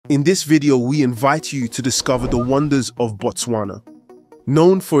In this video, we invite you to discover the wonders of Botswana.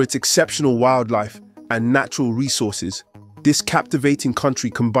 Known for its exceptional wildlife and natural resources, this captivating country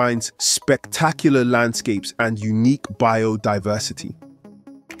combines spectacular landscapes and unique biodiversity.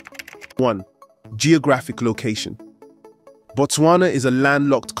 1. Geographic location. Botswana is a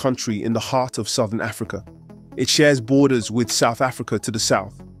landlocked country in the heart of southern Africa. It shares borders with South Africa to the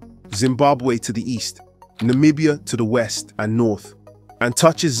south, Zimbabwe to the east, Namibia to the west and north, and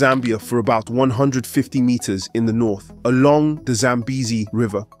touches Zambia for about 150 meters in the north, along the Zambezi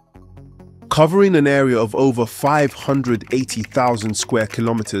River. Covering an area of over 580,000 square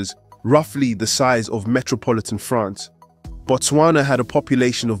kilometers, roughly the size of metropolitan France, Botswana had a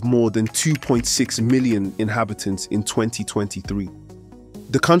population of more than 2.6 million inhabitants in 2023.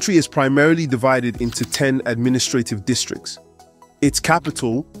 The country is primarily divided into 10 administrative districts. Its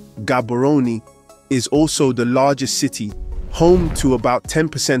capital, Gaborone, is also the largest city, home to about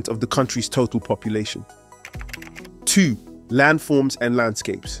 10% of the country's total population. 2. Landforms and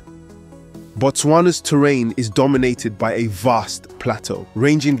landscapes. Botswana's terrain is dominated by a vast plateau,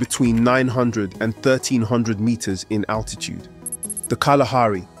 ranging between 900 and 1,300 meters in altitude. The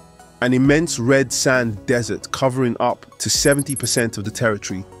Kalahari, an immense red sand desert covering up to 70% of the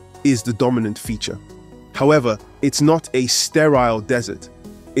territory, is the dominant feature. However, it's not a sterile desert.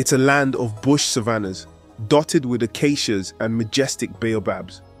 It's a land of bush savannas, dotted with acacias and majestic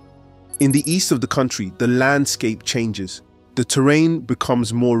baobabs. In the east of the country, the landscape changes. The terrain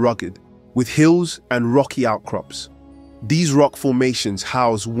becomes more rugged, with hills and rocky outcrops. These rock formations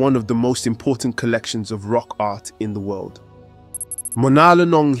house one of the most important collections of rock art in the world.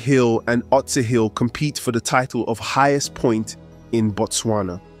 Monalanong Hill and Otse Hill compete for the title of highest point in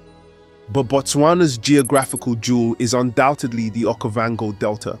Botswana. But Botswana's geographical jewel is undoubtedly the Okavango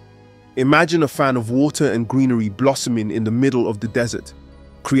Delta. Imagine a fan of water and greenery blossoming in the middle of the desert,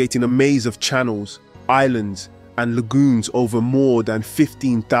 creating a maze of channels, islands, and lagoons over more than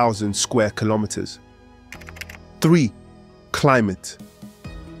 15,000 square kilometers. 3. Climate.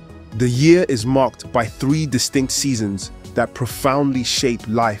 The year is marked by 3 distinct seasons that profoundly shape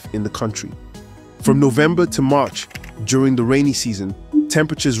life in the country. From November to March, during the rainy season,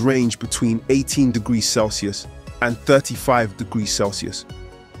 temperatures range between 18 degrees Celsius and 35 degrees Celsius.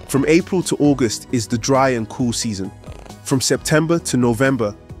 From April to August is the dry and cool season. From September to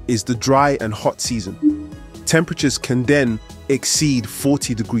November is the dry and hot season. Temperatures can then exceed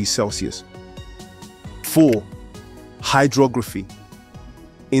 40 degrees Celsius. 4. Hydrography.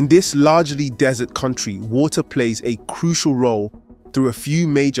 In this largely desert country, water plays a crucial role through a few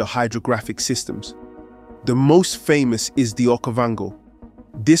major hydrographic systems. The most famous is the Okavango.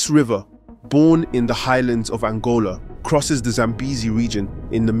 This river, born in the highlands of Angola, crosses the Zambezi region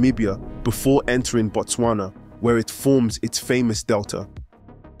in Namibia before entering Botswana, where it forms its famous delta.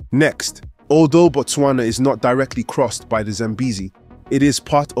 Next, although Botswana is not directly crossed by the Zambezi, it is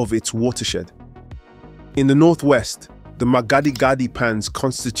part of its watershed. In the northwest, the Makgadikgadi Pans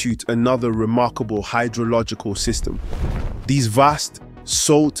constitute another remarkable hydrological system. These vast,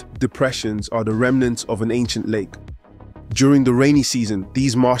 salt depressions are the remnants of an ancient lake. During the rainy season,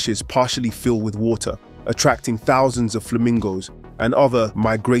 these marshes partially fill with water, attracting thousands of flamingos and other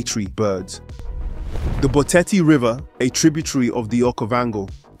migratory birds. The Boteti River, a tributary of the Okavango,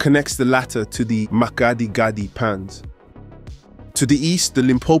 connects the latter to the Makgadikgadi Pans. To the east, the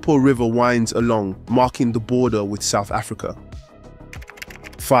Limpopo River winds along, marking the border with South Africa.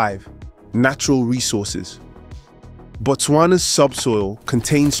 5. Natural resources. Botswana's subsoil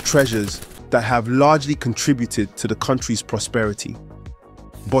contains treasures that have largely contributed to the country's prosperity.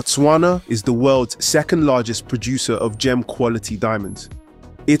 Botswana is the world's second largest producer of gem-quality diamonds.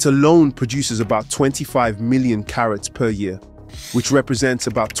 It alone produces about 25 million carats per year, which represents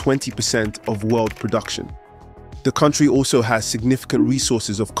about 20% of world production. The country also has significant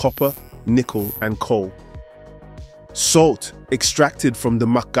resources of copper, nickel, and coal. Salt, extracted from the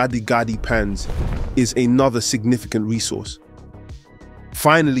Makgadikgadi Pans, is another significant resource.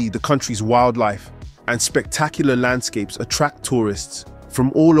 Finally, the country's wildlife and spectacular landscapes attract tourists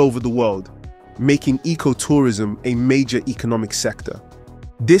from all over the world, making ecotourism a major economic sector.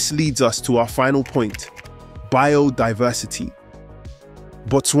 This leads us to our final point: biodiversity.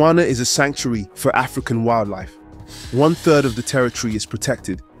 Botswana is a sanctuary for African wildlife. 1/3 of the territory is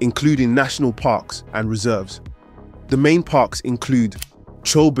protected, including national parks and reserves. The main parks include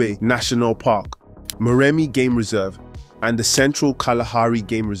Chobe National Park, Moremi Game Reserve, and the Central Kalahari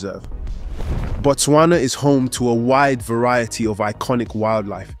Game Reserve. Botswana is home to a wide variety of iconic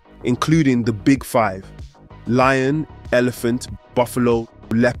wildlife, including the Big Five: lion, elephant, buffalo,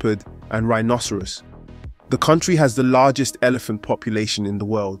 leopard, and rhinoceros. The country has the largest elephant population in the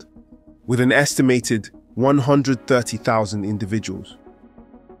world, with an estimated 130,000 individuals.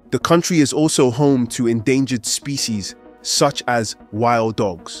 The country is also home to endangered species such as wild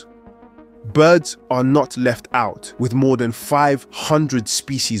dogs. Birds are not left out, with more than 500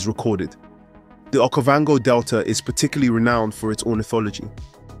 species recorded. The Okavango Delta is particularly renowned for its ornithology.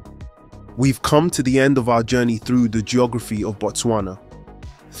 We've come to the end of our journey through the geography of Botswana.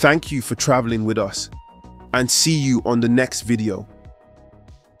 Thank you for traveling with us, and see you on the next video.